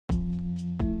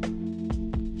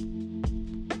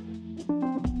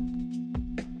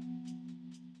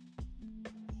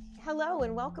Hello,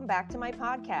 and welcome back to my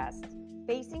podcast,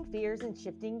 Facing Fears and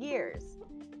Shifting Gears.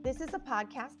 This is a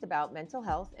podcast about mental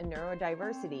health and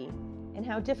neurodiversity and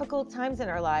how difficult times in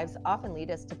our lives often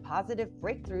lead us to positive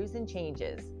breakthroughs and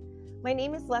changes. My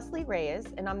name is Leslie Reyes,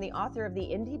 and I'm the author of the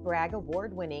Indie Bragg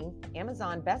Award-winning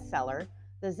Amazon bestseller,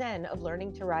 The Zen of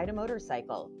Learning to Ride a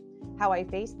Motorcycle: How I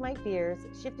Faced My Fears,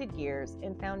 Shifted Gears,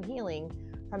 and Found Healing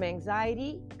from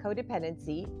Anxiety,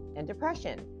 Codependency, and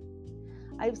Depression.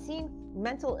 I've seen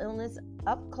mental illness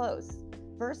up close,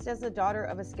 first as the daughter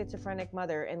of a schizophrenic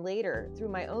mother and later through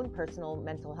my own personal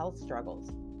mental health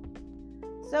struggles.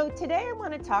 So today I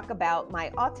want to talk about my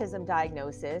autism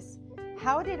diagnosis.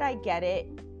 How did I get it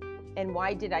and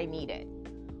why did I need it?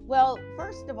 Well,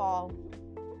 first of all,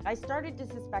 I started to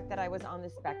suspect that I was on the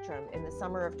spectrum in the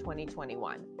summer of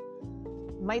 2021.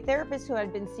 My therapist, who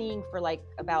I'd been seeing for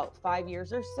about 5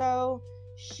 years or so,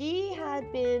 she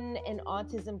had been an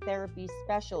autism therapy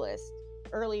specialist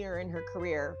earlier in her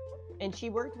career, and she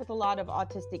worked with a lot of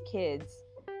autistic kids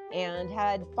and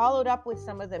had followed up with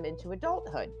some of them into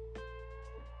adulthood.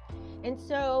 And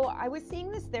so I was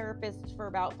seeing this therapist for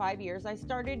about 5 years. I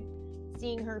started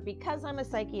seeing her because I'm a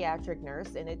psychiatric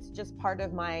nurse and it's just part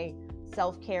of my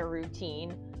self-care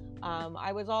routine.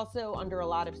 I was also under a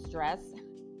lot of stress.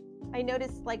 I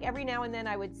noticed every now and then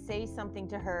I would say something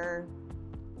to her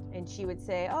and she would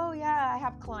say, "Oh yeah, I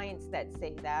have clients that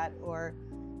say that," or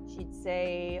she'd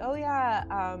say, "Oh yeah,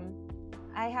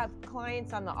 I have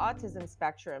clients on the autism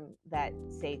spectrum that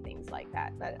say things like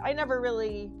that." But I never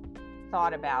really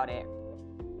thought about it.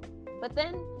 But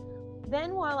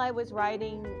then while I was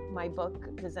writing my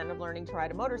book, The Zen of Learning to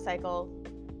Ride a Motorcycle,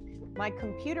 my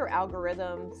computer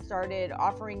algorithm started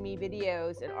offering me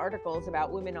videos and articles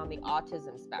about women on the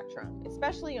autism spectrum,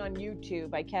 especially on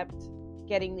YouTube. I kept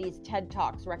getting these TED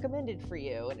Talks recommended for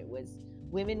you, and it was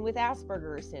women with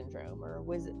Asperger's syndrome or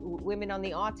was women on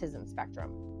the autism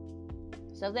spectrum.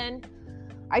 So then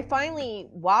I finally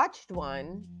watched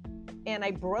one and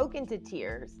I broke into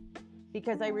tears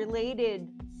because I related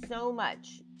so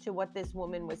much to what this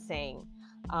woman was saying.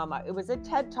 It was a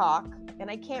TED Talk, and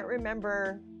I can't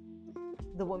remember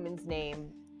the woman's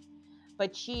name,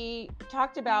 but she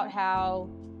talked about how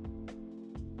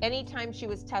anytime she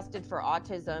was tested for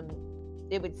autism,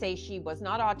 it would say she was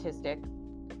not autistic.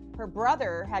 Her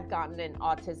brother had gotten an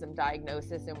autism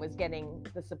diagnosis and was getting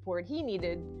the support he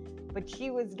needed, but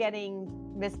she was getting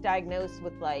misdiagnosed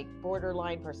with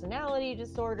borderline personality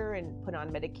disorder and put on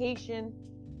medication.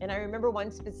 And I remember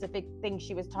one specific thing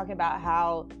she was talking about,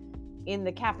 how in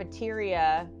the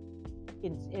cafeteria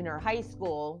in her high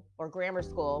school or grammar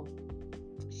school,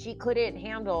 she couldn't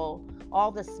handle all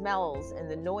the smells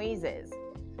and the noises.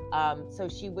 So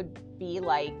she would be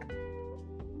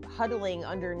huddling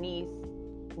underneath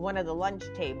one of the lunch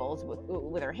tables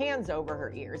with her hands over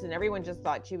her ears, and everyone just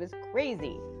thought she was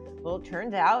crazy. Well, it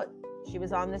turns out she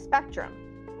was on the spectrum.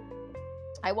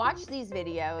 I watched these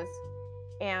videos,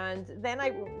 and then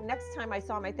next time I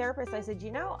saw my therapist, I said,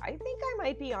 I think I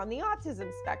might be on the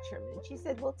autism spectrum. And she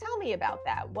said, "Well, tell me about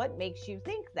that. What makes you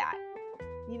think that?"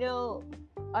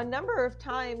 A number of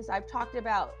times I've talked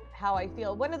about how I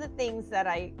feel. One of the things that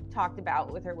I talked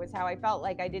about with her was how I felt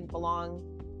like I didn't belong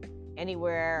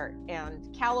anywhere.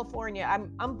 And California,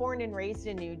 I'm born and raised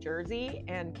in New Jersey,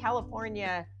 and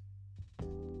California,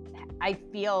 I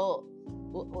feel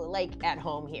like at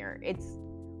home here. It's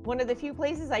one of the few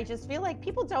places I just feel like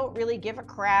people don't really give a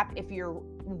crap if you're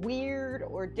weird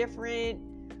or different,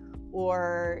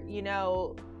 or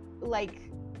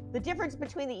the difference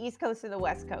between the East Coast and the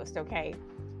West Coast, okay,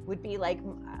 would be like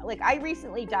I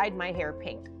recently dyed my hair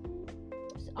pink.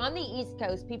 So on the East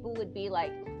Coast, people would be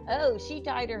like, "Oh, she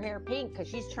dyed her hair pink because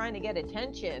she's trying to get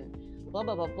attention, blah,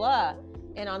 blah, blah, blah."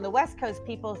 And on the West Coast,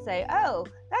 people say, "Oh,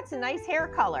 that's a nice hair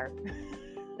color."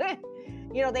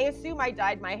 They assume I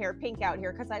dyed my hair pink out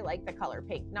here because I like the color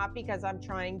pink, not because I'm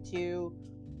trying to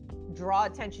draw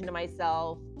attention to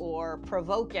myself or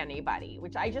provoke anybody,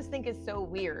 which I just think is so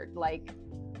weird.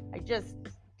 I just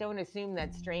don't assume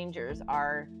that strangers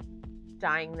are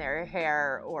dyeing their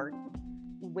hair or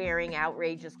wearing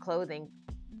outrageous clothing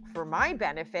for my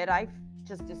benefit. I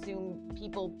just assume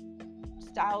people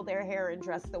style their hair and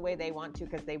dress the way they want to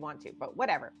because they want to, but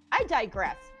whatever. I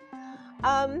digress.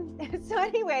 So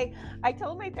anyway, I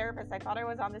told my therapist I thought I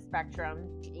was on the spectrum.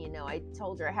 I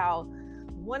told her how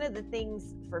one of the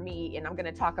things for me, and I'm going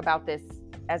to talk about this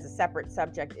as a separate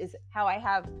subject, is how I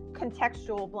have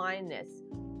contextual blindness,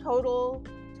 total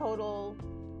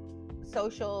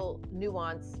social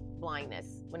nuance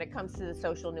blindness when it comes to the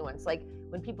social nuance.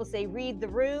 When people say read the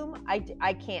room, I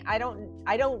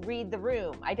don't read the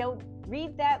room. I don't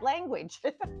read that language.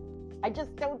 I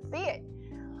just don't see it.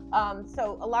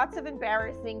 So lots of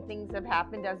embarrassing things have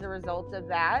happened as a result of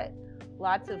that.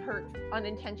 Lots of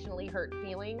unintentionally hurt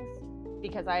feelings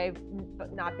because I've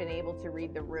not been able to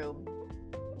read the room.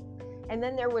 And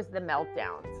then there was the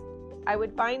meltdowns. I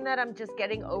would find that I'm just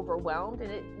getting overwhelmed,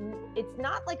 and it's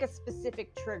not like a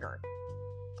specific trigger.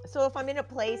 So if I'm in a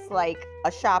place like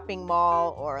a shopping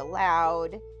mall or a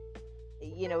loud,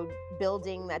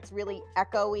 building that's really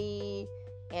echoey,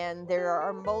 and there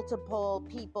are multiple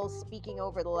people speaking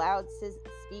over the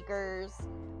loudspeakers,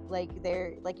 like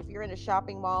if you're in a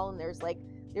shopping mall and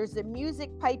there's the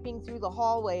music piping through the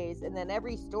hallways, and then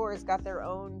every store has got their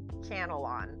own channel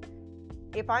on.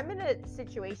 If I'm in a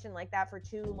situation like that for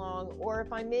too long, or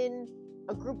if I'm in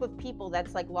a group of people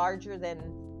that's like larger than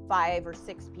 5 or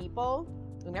 6 people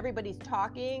and everybody's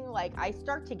talking, like I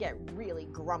start to get really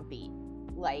grumpy.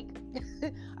 Like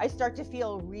I start to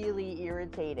feel really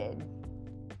irritated.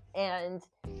 And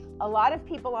a lot of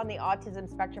people on the autism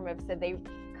spectrum have said they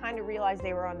kind of realized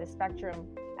they were on the spectrum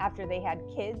after they had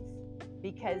kids,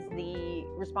 because the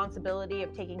responsibility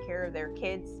of taking care of their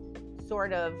kids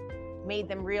sort of made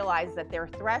them realize that their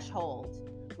threshold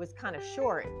was kind of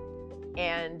short.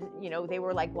 And, they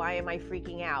were like, why am I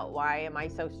freaking out? Why am I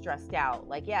so stressed out?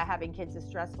 Like, yeah, having kids is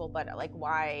stressful, but like,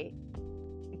 why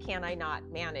can I not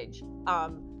manage?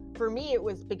 For me, it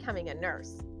was becoming a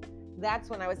nurse.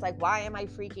 That's when I was like, why am I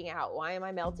freaking out? Why am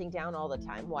I melting down all the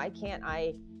time? Why can't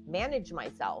I manage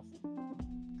myself?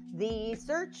 The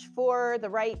search for the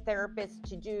right therapist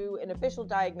to do an official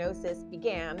diagnosis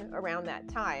began around that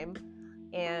time.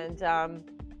 And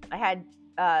I had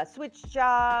switched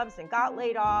jobs and got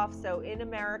laid off. So in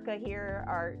America here,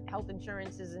 our health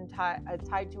insurance isn't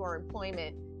tied to our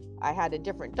employment. I had a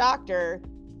different doctor.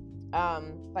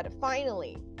 But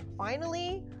finally, on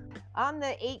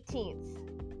the 18th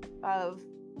of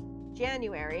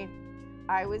January,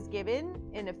 I was given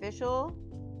an official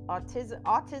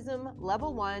autism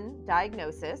level 1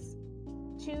 diagnosis,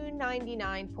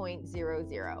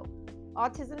 299.00,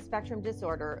 autism spectrum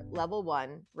disorder level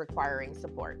 1 requiring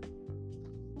support.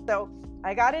 So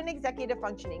I got an executive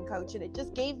functioning coach, and it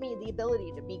just gave me the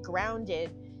ability to be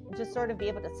grounded and just sort of be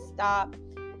able to stop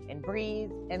and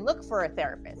breathe and look for a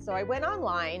therapist. So I went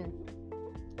online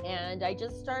and I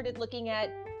just started looking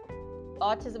at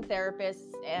autism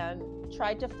therapists and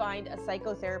tried to find a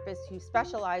psychotherapist who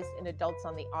specialized in adults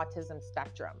on the autism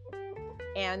spectrum.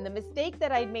 And the mistake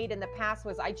that I'd made in the past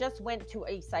was I just went to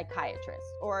a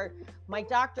psychiatrist, or my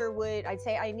doctor I'd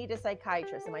say I need a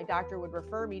psychiatrist, and my doctor would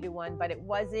refer me to one, but it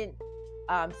wasn't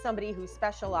somebody who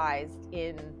specialized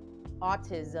in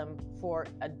autism for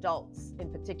adults in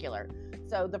particular.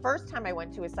 So the first time I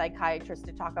went to a psychiatrist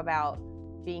to talk about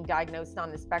being diagnosed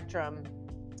on the spectrum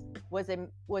was a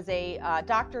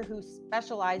doctor who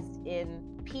specialized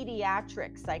in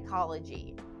pediatric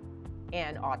psychology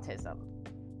and autism.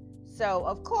 So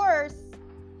of course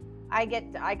I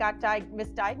got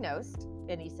misdiagnosed,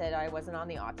 and he said I wasn't on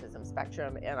the autism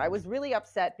spectrum, and I was really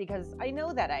upset because I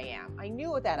know that I am. I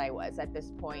knew that I was at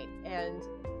this point, and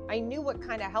I knew what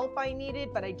kind of help I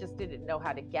needed, but I just didn't know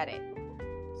how to get it.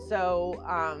 So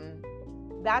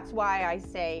that's why I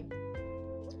say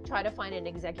try to find an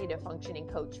executive functioning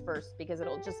coach first, because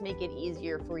it'll just make it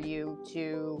easier for you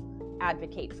to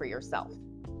advocate for yourself.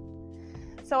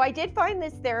 So I did find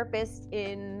this therapist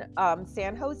in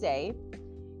San Jose,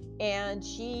 and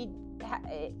she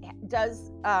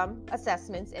does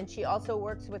assessments, and she also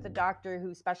works with a doctor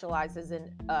who specializes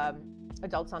in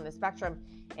adults on the spectrum.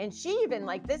 And she even,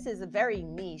 this is a very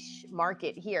niche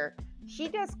market here, she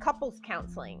does couples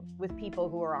counseling with people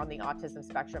who are on the autism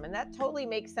spectrum. And that totally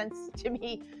makes sense to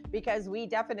me, because we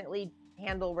definitely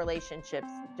handle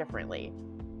relationships differently,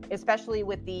 especially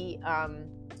with the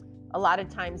a lot of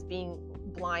times being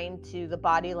blind to the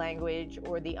body language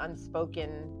or the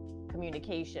unspoken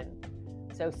communication.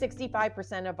 So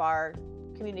 65% of our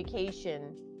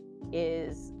communication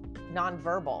is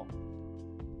nonverbal.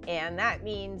 And that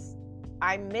means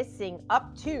I'm missing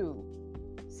up to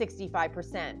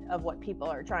 65% of what people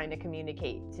are trying to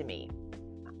communicate to me.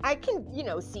 I can,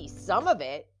 see some of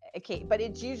it, okay, but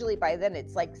it's usually by then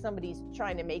it's like somebody's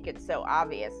trying to make it so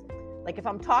obvious. Like if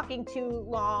I'm talking too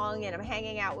long and I'm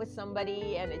hanging out with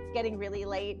somebody and it's getting really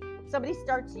late, somebody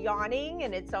starts yawning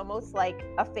and it's almost like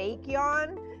a fake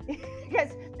yawn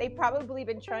because they've probably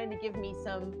been trying to give me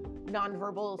some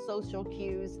nonverbal social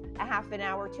cues a half an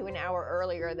hour to an hour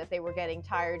earlier that they were getting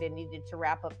tired and needed to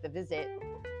wrap up the visit.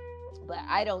 But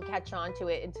I don't catch on to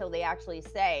it until they actually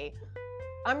say,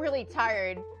 I'm really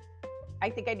tired. I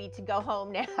think I need to go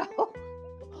home now.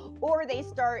 Or they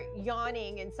start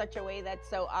yawning in such a way that's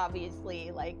so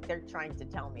obviously like they're trying to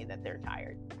tell me that they're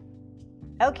tired.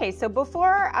 Okay, so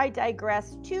before I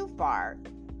digress too far,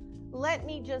 let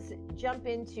me just jump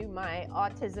into my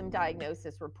autism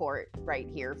diagnosis report right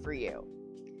here for you.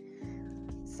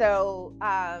 So,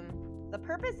 the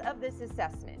purpose of this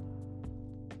assessment,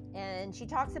 and she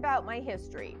talks about my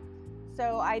history.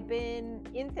 So, I've been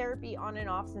in therapy on and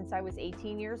off since I was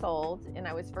 18 years old, and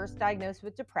I was first diagnosed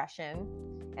with depression.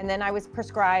 And then I was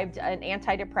prescribed an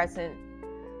antidepressant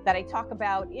that I talk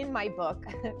about in my book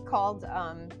called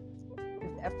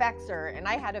Effexor, and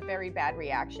I had a very bad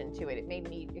reaction to it. It made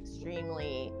me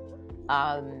extremely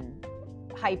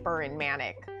hyper and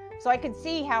manic. So I could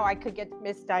see how I could get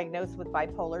misdiagnosed with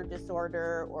bipolar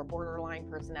disorder or borderline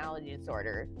personality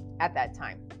disorder at that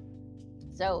time.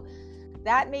 So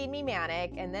that made me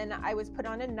manic, and then I was put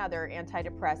on another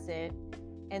antidepressant,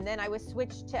 and then I was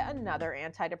switched to another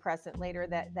antidepressant later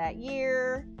that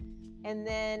year, and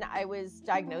then I was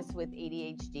diagnosed with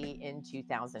ADHD in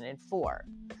 2004.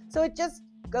 So it just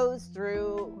goes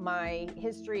through my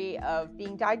history of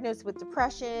being diagnosed with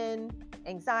depression,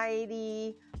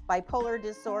 anxiety, bipolar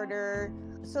disorder.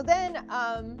 So then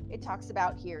it talks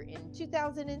about here in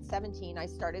 2017, I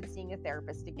started seeing a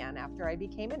therapist again after I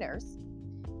became a nurse,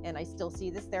 and I still see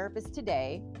this therapist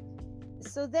today.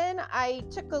 So then I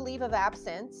took a leave of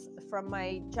absence from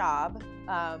my job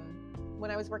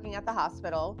when I was working at the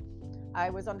hospital. I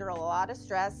was under a lot of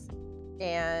stress,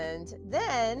 and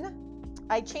then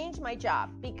I changed my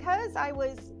job because I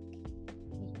was,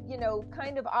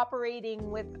 kind of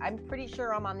operating with, I'm pretty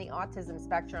sure I'm on the autism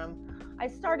spectrum. I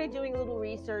started doing a little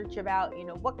research about,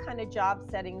 what kind of job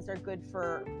settings are good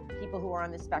for people who are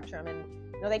on the spectrum. And,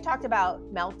 they talked about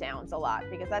meltdowns a lot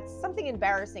because that's something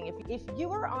embarrassing. If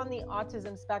you are on the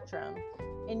autism spectrum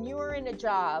and you are in a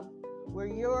job where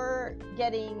you're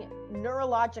getting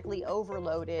neurologically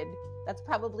overloaded, that's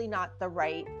probably not the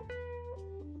right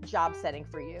job setting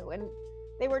for you. And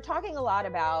they were talking a lot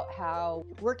about how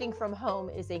working from home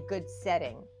is a good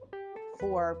setting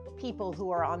for people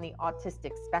who are on the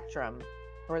autistic spectrum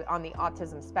or on the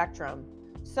autism spectrum.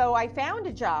 So I found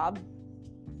a job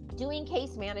doing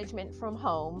case management from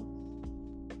home,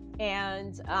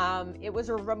 and it was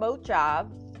a remote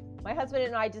job. My husband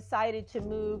and I decided to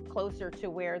move closer to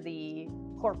where the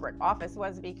corporate office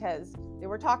was because there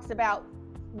were talks about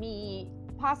me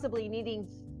possibly needing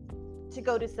to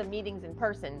go to some meetings in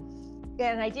person,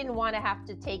 and I didn't want to have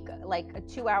to take like a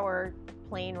 2-hour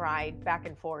plane ride back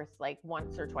and forth like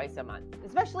once or twice a month,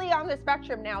 especially on the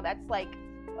spectrum now. That's like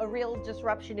a real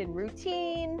disruption in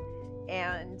routine,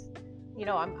 and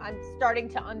I'm starting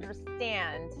to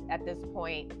understand at this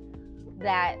point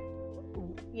that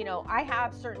I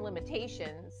have certain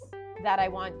limitations that I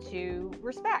want to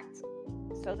respect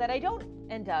so that I don't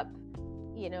end up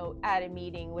at a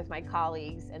meeting with my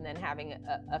colleagues and then having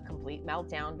a complete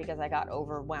meltdown because I got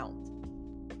overwhelmed.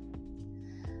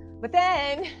 But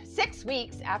then 6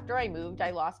 weeks after I moved, I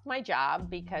lost my job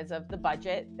because of the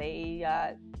budget. They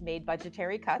made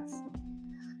budgetary cuts,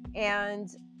 and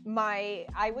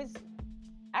I was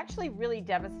actually really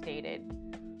devastated.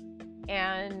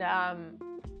 And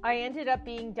I ended up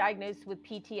being diagnosed with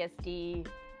PTSD,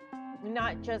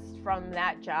 not just from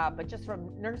that job, but just from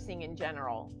nursing in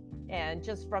general, and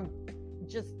just from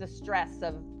the stress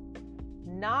of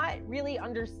not really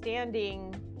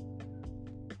understanding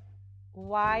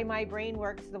why my brain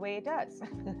works the way it does,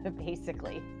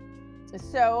 basically.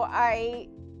 So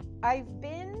I've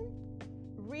been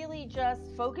really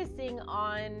just focusing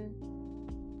on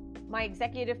my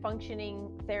executive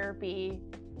functioning therapy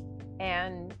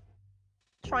and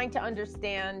trying to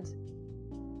understand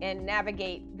and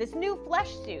navigate this new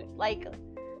flesh suit. Like,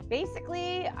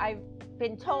 basically, I've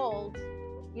been told,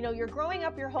 you're growing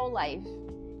up your whole life,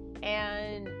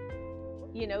 and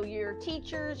your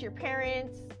teachers, your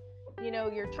parents,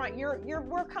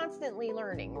 we're constantly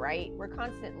learning, right? We're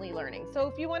constantly learning. So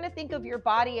if you want to think of your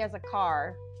body as a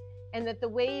car, and that the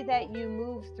way that you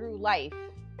move through life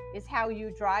is how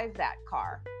you drive that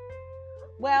car.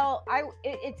 Well,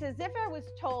 it's as if I was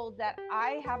told that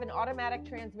I have an automatic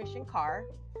transmission car,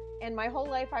 and my whole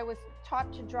life I was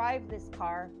taught to drive this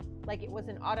car like it was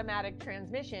an automatic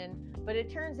transmission, but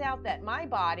it turns out that my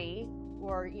body,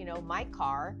 or my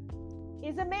car,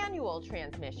 is a manual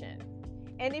transmission.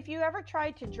 And if you ever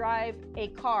tried to drive a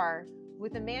car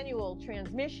with a manual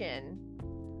transmission,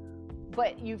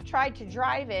 but you've tried to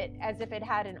drive it as if it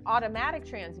had an automatic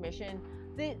transmission,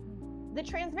 the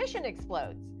transmission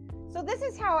explodes. So this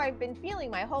is how I've been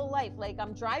feeling my whole life. Like,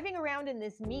 I'm driving around in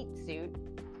this meat suit.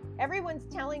 Everyone's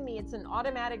telling me it's an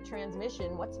automatic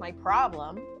transmission. What's my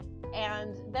problem?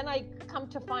 And then I come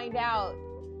to find out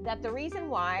that the reason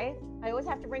why I always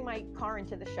have to bring my car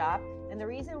into the shop, and the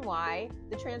reason why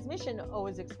the transmission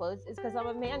always explodes is because I'm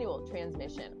a manual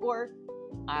transmission, or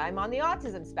I'm on the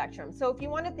autism spectrum. So if you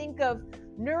want to think of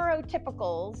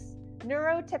neurotypicals,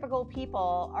 neurotypical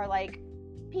people are like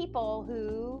people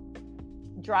who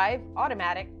drive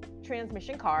automatic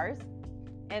transmission cars,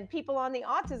 and people on the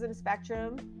autism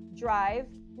spectrum drive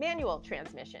manual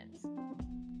transmissions.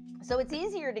 So it's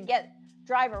easier to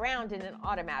drive around in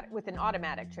with an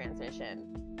automatic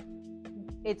transmission.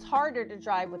 It's harder to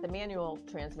drive with a manual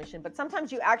transmission, but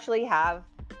sometimes you actually have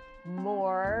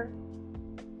more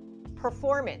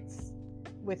performance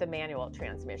with a manual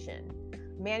transmission.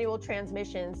 Manual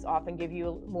transmissions often give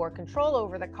you more control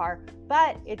over the car,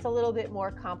 but it's a little bit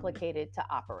more complicated to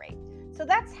operate. So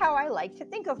that's how I like to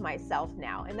think of myself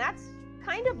now. And that's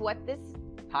kind of what this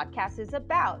podcast is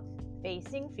about: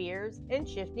 facing fears and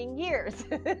shifting gears.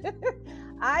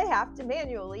 I have to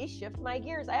manually shift my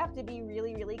gears. I have to be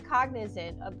really, really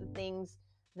cognizant of the things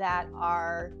that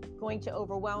are going to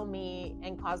overwhelm me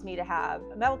and cause me to have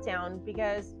a meltdown,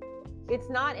 because it's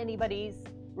not anybody's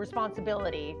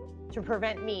responsibility to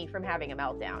prevent me from having a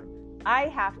meltdown. I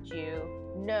have to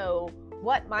know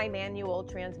what my manual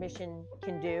transmission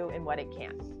can do and what it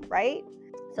can't, right?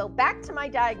 So back to my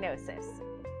diagnosis.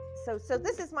 So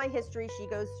this is my history. She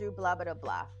goes through blah, blah,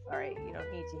 blah. All right, you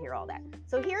don't need to hear all that.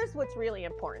 So here's what's really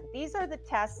important. These are the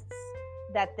tests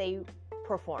that they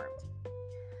performed.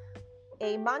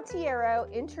 A Monteiro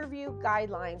interview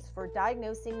guidelines for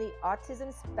diagnosing the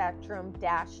autism spectrum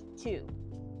 -2,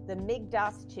 the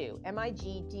MIGDAS-2,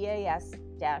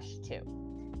 MIGDAS-2.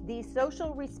 The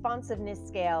social responsiveness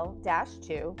scale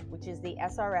 -2, which is the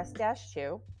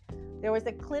SRS-2. There was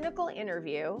a clinical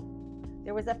interview.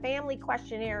 There was a family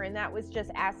questionnaire, and that was just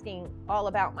asking all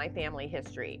about my family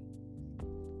history.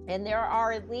 And there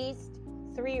are at least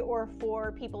 3 or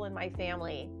 4 people in my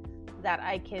family that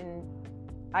I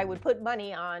would put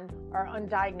money on are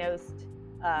undiagnosed,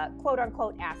 quote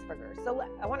unquote, Asperger's. So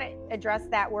I want to address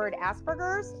that word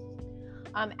Asperger's.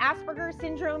 Asperger's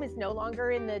syndrome is no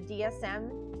longer in the DSM,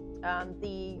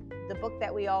 the book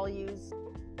that we all use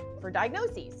for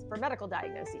diagnoses, for medical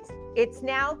diagnoses. It's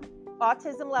now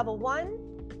autism level 1,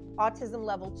 autism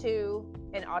level 2,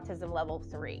 and autism level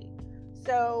 3.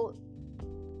 So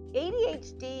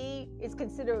ADHD is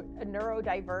considered a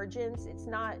neurodivergence. It's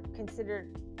not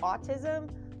considered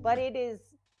autism, but it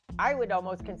is, I would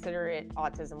almost consider it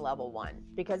autism level 1,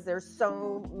 because there's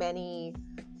so many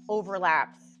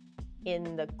overlaps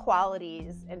in the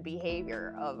qualities and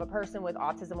behavior of a person with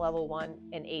autism level 1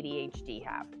 and ADHD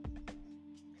have.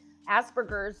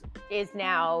 Asperger's is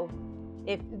now,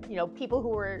 if people who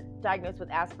were diagnosed with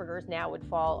Asperger's now would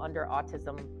fall under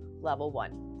autism level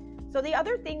 1. So the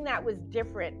other thing that was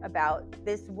different about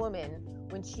this woman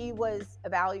when she was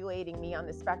evaluating me on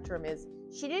the spectrum is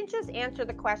she didn't just answer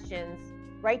the questions,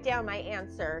 write down my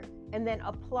answer, and then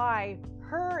apply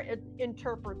her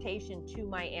interpretation to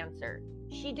my answer.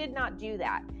 She did not do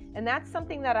that. And that's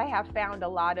something that I have found a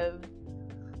lot of,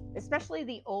 especially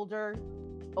the old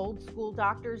school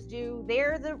doctors do.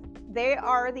 They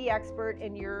are the expert,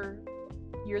 and you're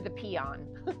the peon.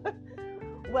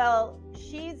 Well,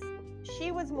 she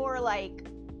was more like,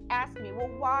 ask me, well,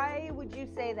 why would you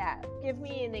say that? Give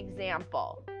me an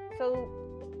example. So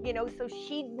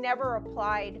she never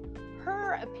applied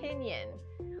her opinion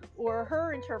or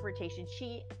her interpretation.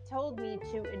 She told me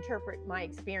to interpret my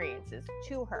experiences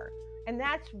to her. And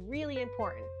that's really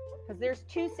important, because there's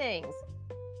 2 things.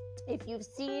 If you've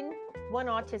seen one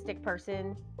autistic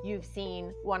person, you've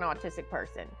seen one autistic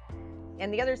person.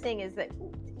 And the other thing is that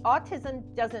autism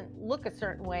doesn't look a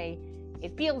certain way.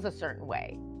 It feels a certain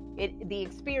way. The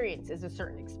experience is a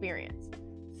certain experience.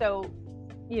 So,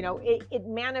 it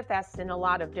manifests in a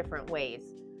lot of different ways.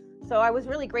 So I was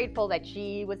really grateful that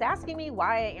she was asking me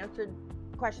why I answered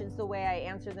questions the way I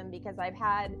answered them, because I've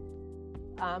had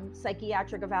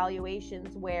psychiatric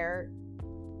evaluations where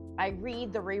I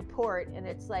read the report and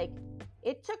it's like,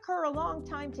 it took her a long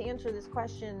time to answer this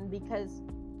question because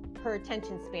her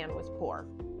attention span was poor.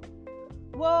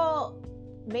 Well,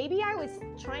 maybe I was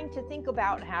trying to think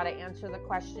about how to answer the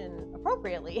question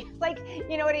appropriately.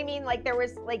 You know what I mean? There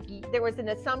was an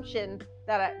assumption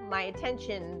that my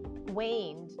attention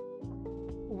waned,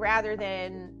 rather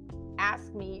than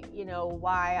ask me,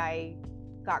 why I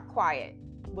got quiet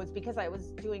was because I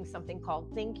was doing something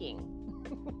called thinking.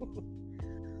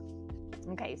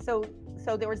 Okay, so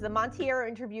there was the Monteiro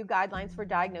interview guidelines for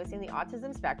diagnosing the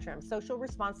autism spectrum, social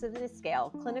responsiveness scale,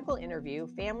 clinical interview,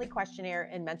 family questionnaire,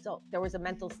 and there was a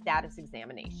mental status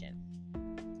examination.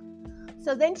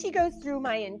 So then she goes through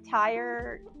my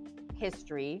entire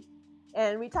history,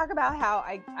 And we talk about how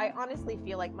I honestly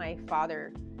feel like my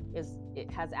father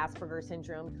has Asperger's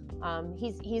syndrome.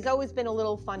 He's always been a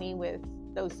little funny with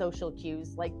those social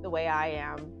cues, like the way I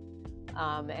am.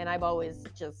 And I've always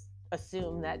just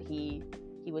assumed that he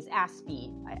was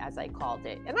aspy, as I called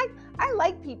it. And I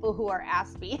like people who are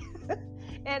aspy.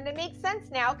 And it makes sense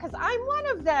now because I'm one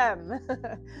of them.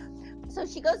 So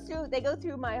they go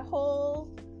through my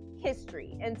whole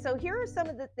history. And so here are some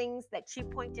of the things that she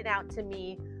pointed out to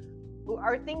me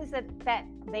are things that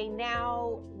they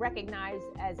now recognize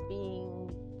as being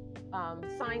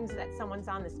signs that someone's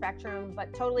on the spectrum,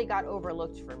 but totally got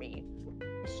overlooked for me.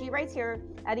 She writes here,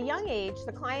 at a young age,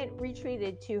 the client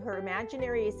retreated to her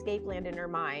imaginary escape land in her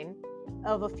mind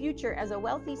of a future as a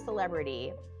wealthy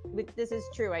celebrity. This is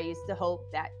true. I used to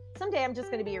hope that someday I'm just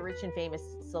going to be a rich and famous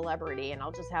celebrity and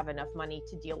I'll just have enough money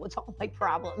to deal with all my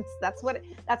problems. That's what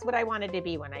I wanted to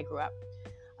be when I grew up.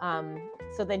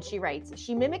 So then she writes,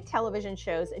 she mimicked television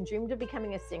shows and dreamed of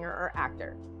becoming a singer or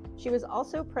actor. She was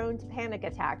also prone to panic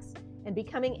attacks and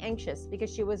becoming anxious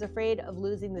because she was afraid of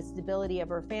losing the stability of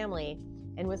her family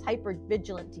and was hyper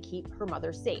vigilant to keep her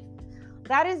mother safe.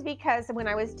 That is because when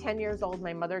I was 10 years old,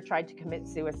 my mother tried to commit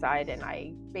suicide and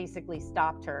I basically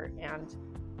stopped her. And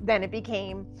then it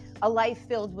became a life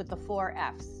filled with the 4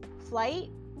 F's: flight,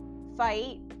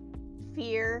 fight,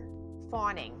 fear,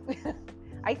 fawning.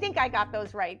 I think I got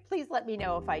those right. Please let me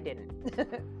know if I didn't.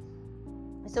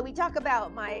 So we talk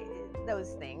about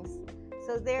those things.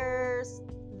 So there's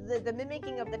the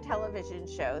mimicking of the television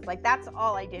shows. Like that's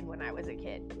all I did when I was a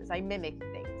kid, was I mimicked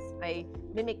things. I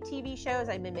mimicked TV shows,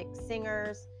 I mimicked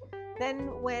singers.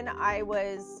 Then when I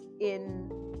was in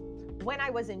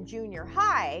junior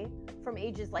high, from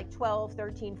ages like 12,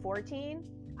 13, 14,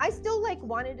 I still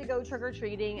wanted to go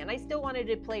trick-or-treating and I still wanted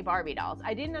to play Barbie dolls.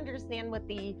 I didn't understand what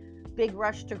the big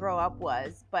rush to grow up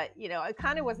was, but it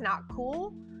kind of was not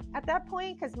cool at that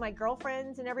point because my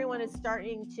girlfriends and everyone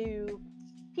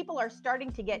people are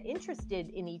starting to get interested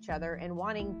in each other and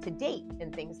wanting to date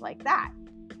and things like that.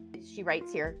 She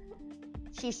writes here,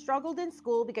 she struggled in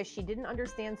school because she didn't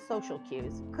understand social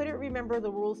cues, couldn't remember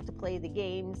the rules to play the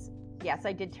games. Yes,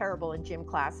 I did terrible in gym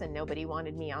class and nobody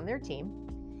wanted me on their team,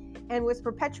 and was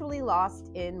perpetually lost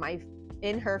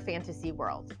in her fantasy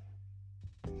world.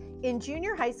 In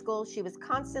junior high school, she was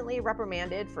constantly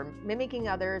reprimanded for mimicking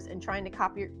others and trying to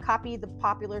copy the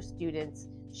popular students.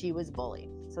 She was bullied.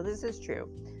 So this is true.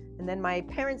 And then my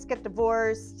parents get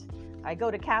divorced. I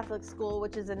go to Catholic school,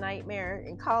 which is a nightmare,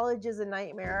 and college is a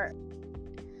nightmare.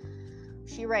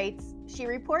 She writes, she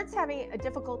reports having a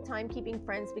difficult time keeping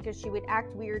friends because she would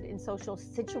act weird in social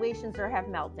situations or have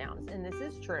meltdowns. And this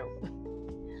is true.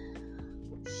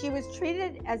 She was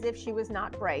treated as if she was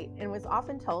not bright and was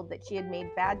often told that she had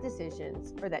made bad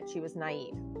decisions or that she was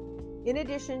naive. In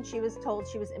addition, she was told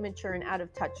she was immature and out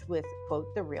of touch with,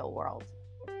 quote, the real world.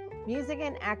 Music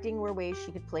and acting were ways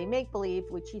she could play make-believe,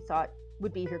 which she thought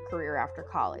would be her career after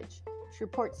college. She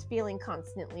reports feeling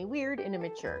constantly weird and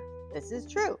immature. This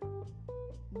is true.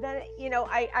 Then,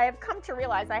 I have come to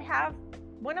realize I have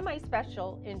one of my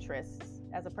special interests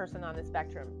as a person on the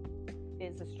spectrum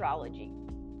is astrology.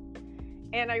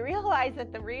 And I realize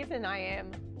that the reason I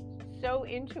am so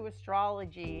into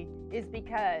astrology is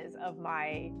because of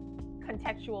my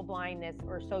contextual blindness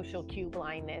or social cue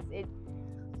blindness.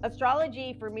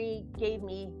 Astrology for me gave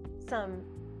me some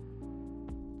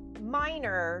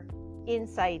minor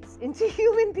insights into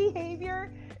human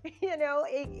behavior.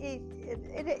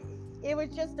 It was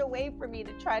just a way for me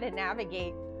to try to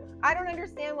navigate. I don't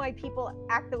understand why people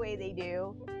act the way they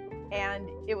do, and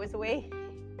it was a way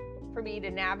for me to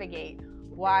navigate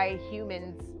why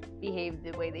humans behave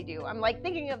the way they do. I'm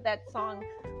thinking of that song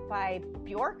by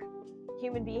Bjork,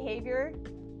 Human Behavior.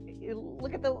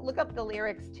 Look up the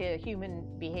lyrics to Human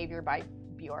Behavior by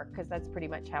Bjork, because that's pretty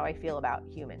much how I feel about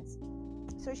humans.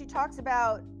 So she talks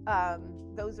about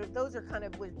those are kind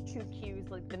of with 2 cues,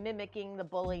 like the mimicking, the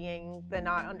bullying, the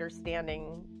not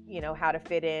understanding, how to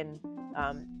fit in.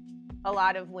 A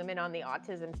lot of women on the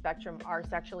autism spectrum are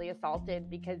sexually assaulted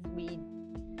because we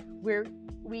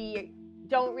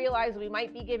don't realize we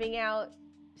might be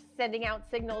sending out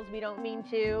signals we don't mean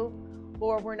to,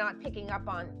 or we're not picking up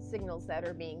on signals that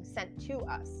are being sent to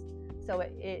us. So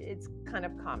it's kind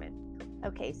of common.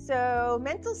 Okay, so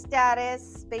mental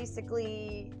status,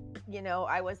 basically,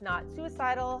 I was not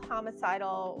suicidal,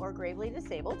 homicidal, or gravely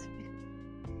disabled.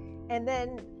 And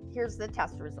then here's the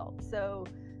test results. So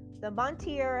the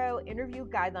Monteiro Interview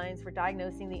Guidelines for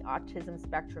Diagnosing the Autism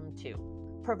Spectrum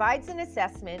 2 provides an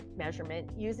assessment measurement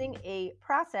using a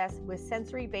process with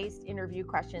sensory-based interview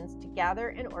questions to gather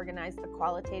and organize the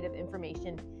qualitative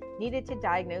information needed to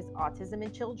diagnose autism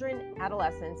in children,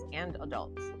 adolescents, and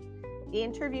adults. The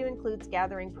interview includes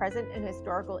gathering present and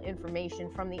historical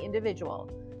information from the individual.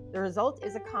 The result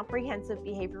is a comprehensive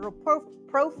behavioral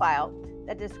profile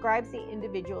that describes the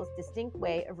individual's distinct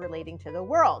way of relating to the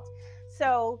world.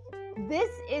 So this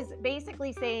is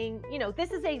basically saying,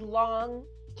 this is a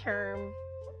long-term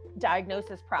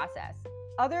diagnosis process.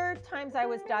 Other times I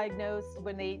was diagnosed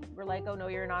when they were like, oh no,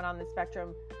 you're not on the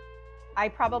spectrum, I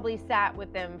probably sat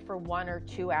with them for 1 or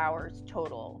 2 hours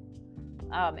total,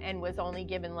 and was only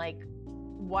given like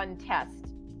one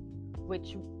test,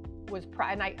 which was,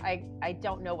 and I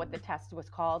don't know what the test was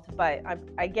called, but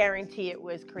I guarantee it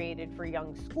was created for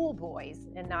young schoolboys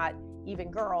and not even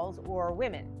girls or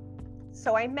women.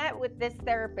 So I met with this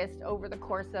therapist over the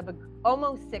course of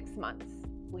almost 6 months.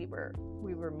 We were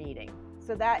meeting.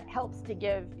 So that helps to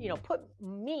give, put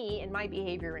me and my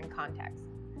behavior in context.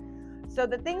 So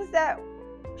the things that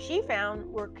she found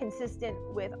were consistent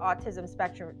with autism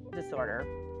spectrum disorder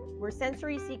were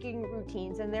sensory seeking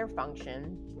routines and their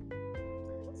function,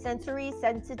 sensory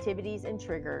sensitivities and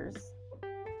triggers.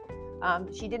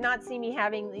 She did not see me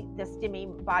having the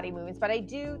stimmy body movements, but I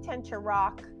do tend to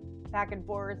rock back and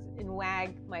forth and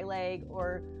wag my leg,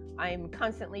 or I'm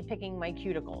constantly picking my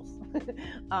cuticles.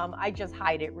 I just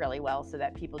hide it really well so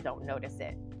that people don't notice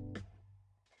it.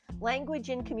 Language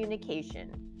and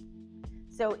communication.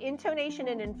 So intonation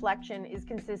and inflection is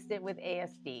consistent with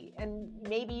ASD. And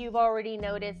maybe you've already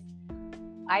noticed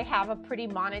I have a pretty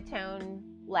monotone,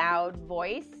 loud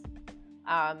voice.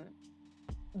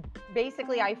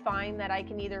 Basically, I find that I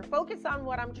can either focus on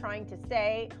what I'm trying to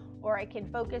say, or I can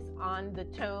focus on the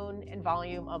tone and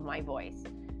volume of my voice.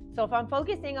 So if I'm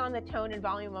focusing on the tone and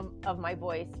volume of my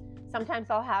voice, sometimes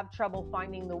I'll have trouble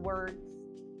finding the words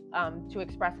to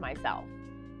express myself.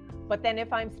 But then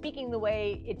if I'm speaking the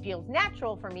way it feels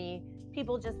natural for me,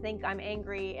 people just think I'm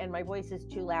angry and my voice is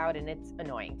too loud and it's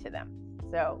annoying to them.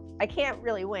 So I can't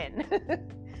really win.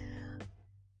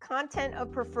 Content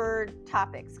of preferred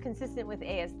topics consistent with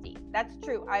ASD. That's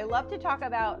true. I love to talk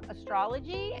about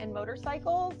astrology and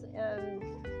motorcycles, and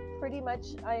pretty much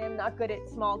I am not good at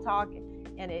small talk,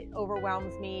 and it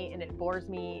overwhelms me and it bores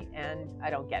me and I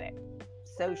don't get it.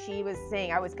 So she was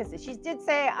saying she did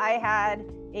say I had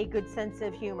a good sense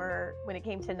of humor when it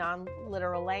came to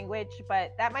non-literal language,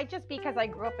 but that might just be because I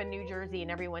grew up in New Jersey and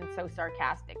everyone's so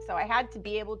sarcastic. So I had to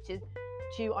be able to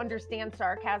understand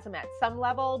sarcasm at some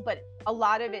level, but a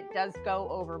lot of it does go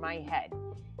over my head.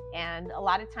 And a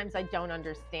lot of times I don't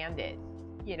understand it.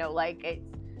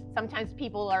 Sometimes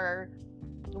people are,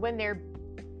 when they're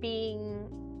being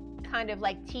kind of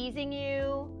like teasing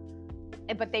you,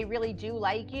 but they really do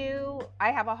like you,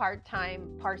 I have a hard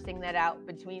time parsing that out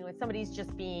between when somebody's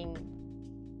just being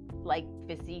like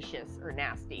facetious or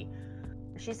nasty.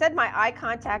 She said my eye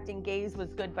contact and gaze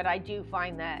was good, but I do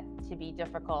find that to be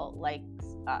difficult.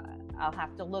 I'll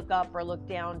have to look up or look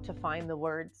down to find the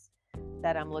words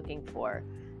that I'm looking for.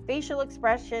 Facial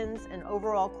expressions and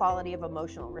overall quality of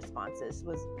emotional responses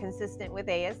was consistent with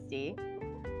ASD.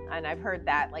 And I've heard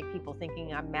that, like people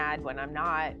thinking I'm mad when I'm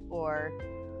not, or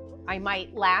I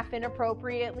might laugh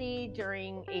inappropriately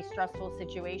during a stressful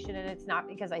situation, and it's not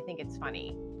because I think it's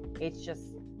funny. It's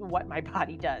just what my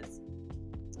body does.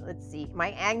 Let's see.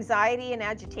 My anxiety and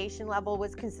agitation level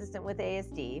was consistent with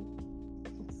ASD.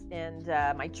 And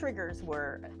my triggers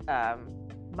were,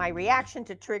 my reaction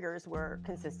to triggers were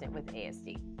consistent with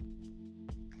ASD.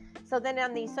 So then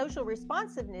on the social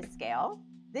responsiveness scale,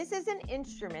 this is an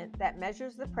instrument that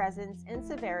measures the presence and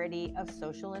severity of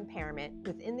social impairment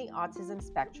within the autism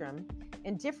spectrum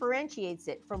and differentiates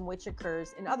it from which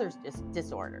occurs in other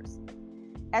disorders.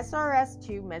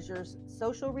 SRS-2 measures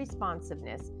social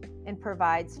responsiveness and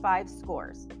provides 5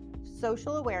 scores: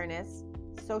 social awareness,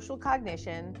 social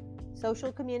cognition,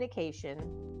 social communication,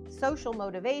 social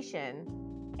motivation,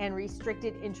 and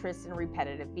restricted interest and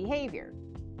repetitive behavior.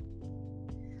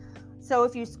 So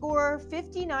if you score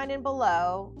 59 and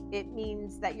below, it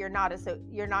means that you're not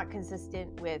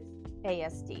consistent with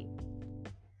ASD.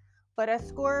 But a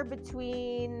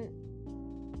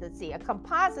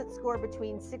composite score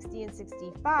between 60 and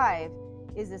 65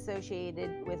 is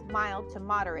associated with mild to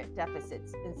moderate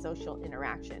deficits in social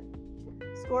interaction.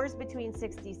 Scores between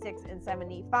 66 and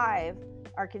 75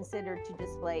 are considered to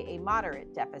display a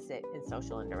moderate deficit in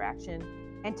social interaction,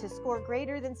 and to score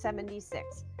greater than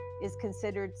 76 is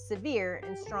considered severe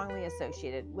and strongly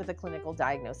associated with a clinical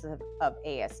diagnosis of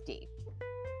ASD.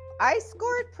 I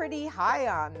scored pretty high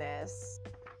on this.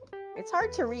 It's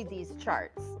hard to read these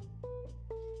charts,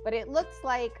 but it looks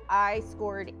like I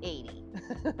scored 80.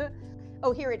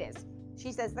 Oh, here it is.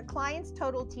 She says the client's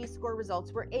total T-score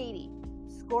results were 80,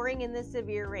 scoring in the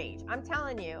severe range. I'm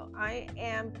telling you, I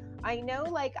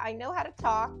know how to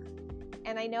talk,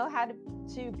 and I know how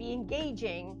to be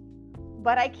engaging,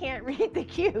 but I can't read the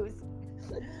cues.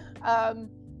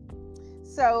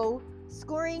 So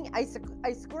scoring, I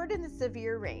scored in the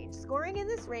severe range. Scoring in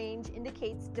this range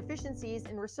indicates deficiencies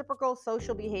in reciprocal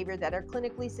social behavior that are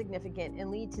clinically significant and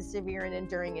lead to severe and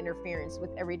enduring interference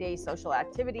with everyday social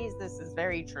activities. This is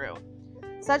very true.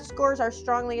 Such scores are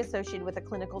strongly associated with a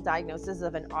clinical diagnosis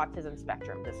of an autism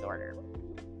spectrum disorder.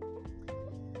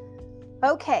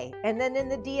 Okay, and then in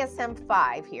the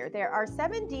DSM-5 here, there are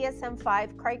 7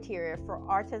 DSM-5 criteria for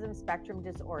autism spectrum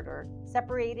disorder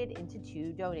separated into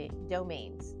 2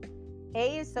 domains.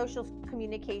 A is social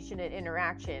communication and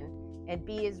interaction, and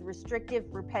B is restrictive,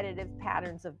 repetitive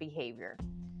patterns of behavior.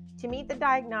 To meet the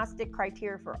diagnostic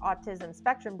criteria for autism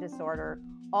spectrum disorder,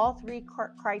 all 3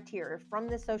 criteria from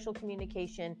the social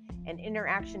communication and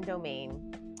interaction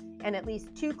domain, and at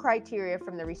least 2 criteria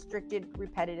from the restricted,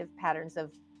 repetitive patterns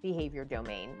of behavior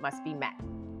domain must be met.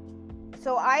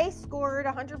 So I scored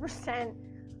 100%.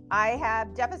 I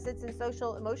have deficits in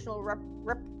social emotional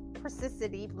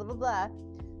reciprocity, blah, blah, blah,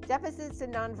 deficits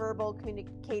in nonverbal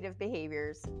communicative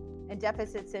behaviors, and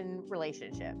deficits in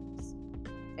relationships.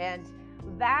 And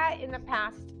that in the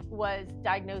past was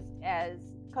diagnosed as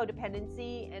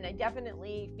codependency, and I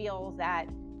definitely feel that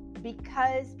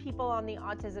because people on the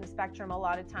autism spectrum a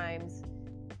lot of times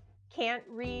can't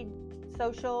read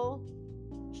social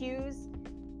cues.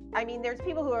 I mean, there's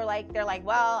people who are like, they're like,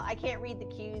 well, I can't read the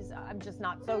cues, I'm just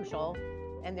not social,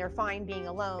 and they're fine being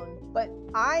alone. But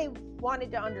I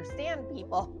wanted to understand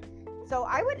people, so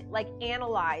I would like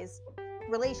analyze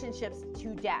relationships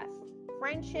to death,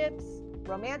 friendships,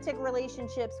 romantic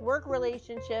relationships, work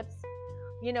relationships.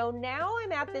 You know, now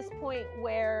I'm at this point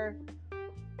where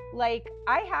like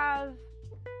I have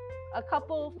a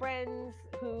couple friends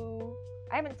who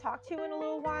I haven't talked to in a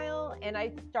little while, and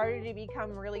I started to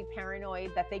become really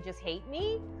paranoid that they just hate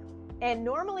me. And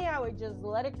normally I would just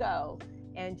let it go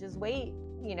and just wait,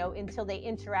 you know, until they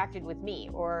interacted with me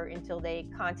or until they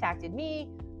contacted me.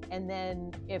 And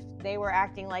then if they were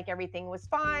acting like everything was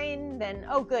fine, then,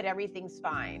 oh, good, everything's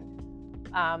fine.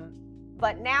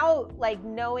 But now, like,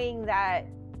 knowing that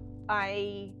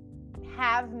I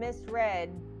have misread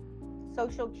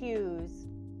social cues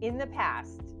in the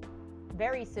past,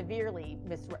 very severely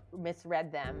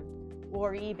misread them,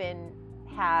 or even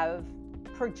have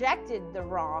projected the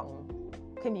wrong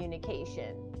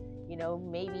communication. You know,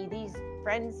 maybe these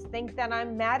friends think that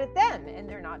I'm mad at them and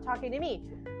they're not talking to me.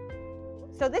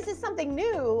 So this is something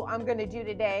new I'm going to do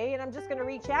today, and I'm just going to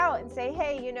reach out and say,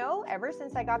 hey, you know, ever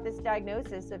since I got this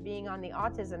diagnosis of being on the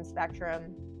autism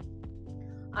spectrum,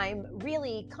 I'm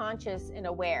really conscious and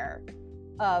aware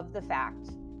of the fact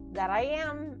that I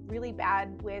am really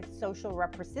bad with social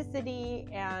reciprocity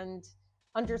and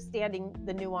understanding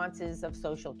the nuances of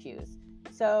social cues.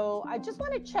 So I just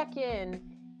want to check in,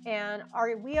 and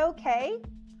are we okay?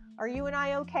 Are you and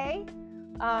I okay?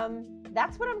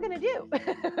 That's what I'm going to do.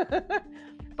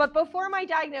 But before my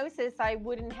diagnosis, I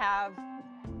wouldn't have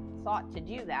thought to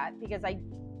do that, because I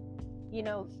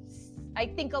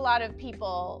think a lot of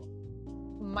people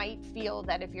might feel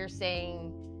that if you're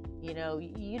saying, you know,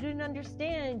 you didn't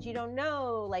understand, you don't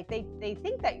know, like they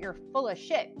think that you're full of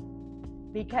shit,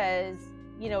 because,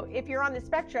 you know, if you're on the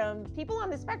spectrum, people on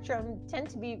the spectrum tend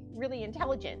to be really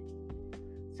intelligent.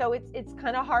 So it's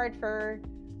kind of hard for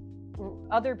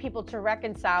other people to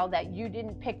reconcile that you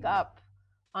didn't pick up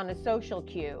on a social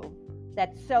cue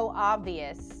that's so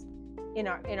obvious in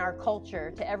our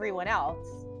culture to everyone else.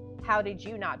 How did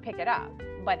you not pick it up?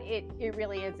 But it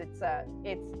really is,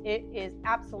 it is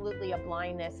absolutely a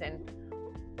blindness. And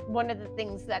one of the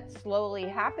things that's slowly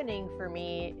happening for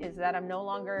me is that I'm no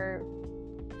longer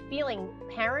feeling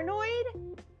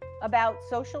paranoid about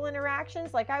social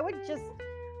interactions. Like I would just,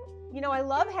 you know, I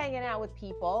love hanging out with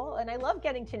people and I love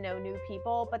getting to know new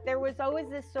people, but there was always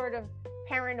this sort of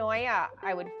paranoia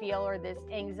I would feel, or this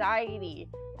anxiety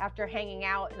after hanging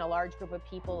out in a large group of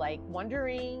people, like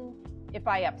wondering if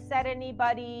I upset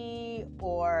anybody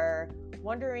or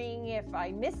wondering if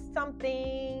I missed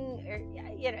something. Or,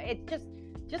 you know, it's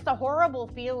just a horrible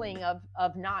feeling of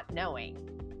not knowing.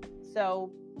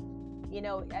 So, you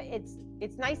know,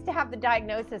 it's nice to have the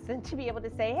diagnosis and to be able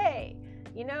to say, hey,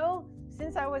 you know,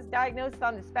 since I was diagnosed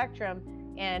on the spectrum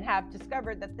and have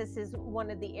discovered that this is one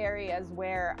of the areas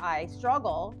where I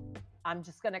struggle, I'm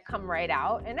just going to come right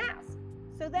out and ask.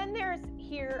 So then there's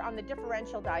here on the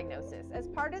differential diagnosis. As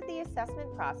part of the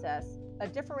assessment process, a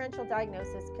differential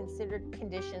diagnosis considered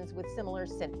conditions with similar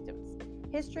symptoms.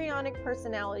 Histrionic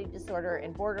personality disorder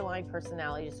and borderline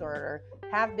personality disorder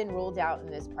have been ruled out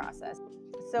in this process.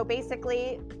 So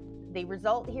basically, The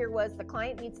result here was the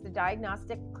client meets the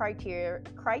diagnostic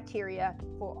criteria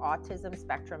for autism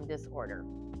spectrum disorder.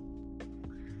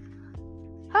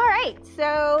 All right,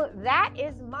 so that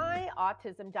is my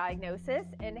autism diagnosis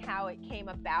and how it came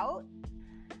about.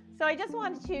 So I just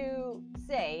wanted to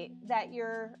say that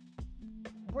your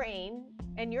brain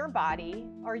and your body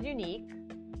are unique,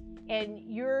 and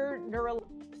your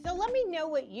So let me know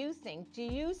what you think. Do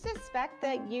you suspect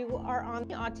that you are on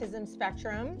the autism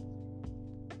spectrum?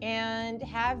 And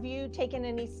have you taken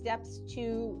any steps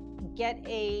to get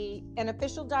an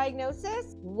official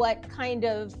diagnosis? What kind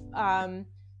of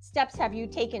steps have you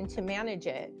taken to manage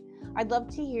it? I'd love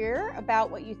to hear about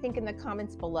what you think in the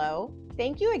comments below.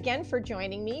 Thank you again for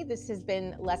joining me. This has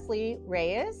been Leslie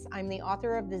Reyes. I'm the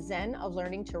author of The Zen of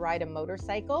Learning to Ride a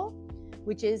Motorcycle,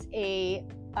 which is a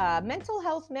mental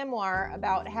health memoir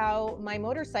about how my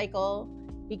motorcycle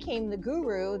became the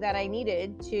guru that I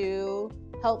needed to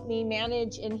help me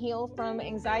manage and heal from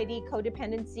anxiety,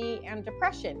 codependency, and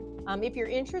depression. If you're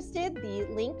interested, the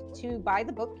link to buy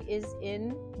the book is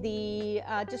in the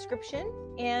description.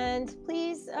 And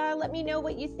please let me know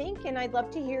what you think, and I'd love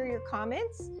to hear your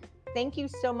comments. Thank you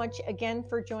so much again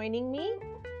for joining me,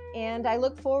 and I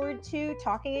look forward to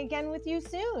talking again with you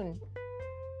soon.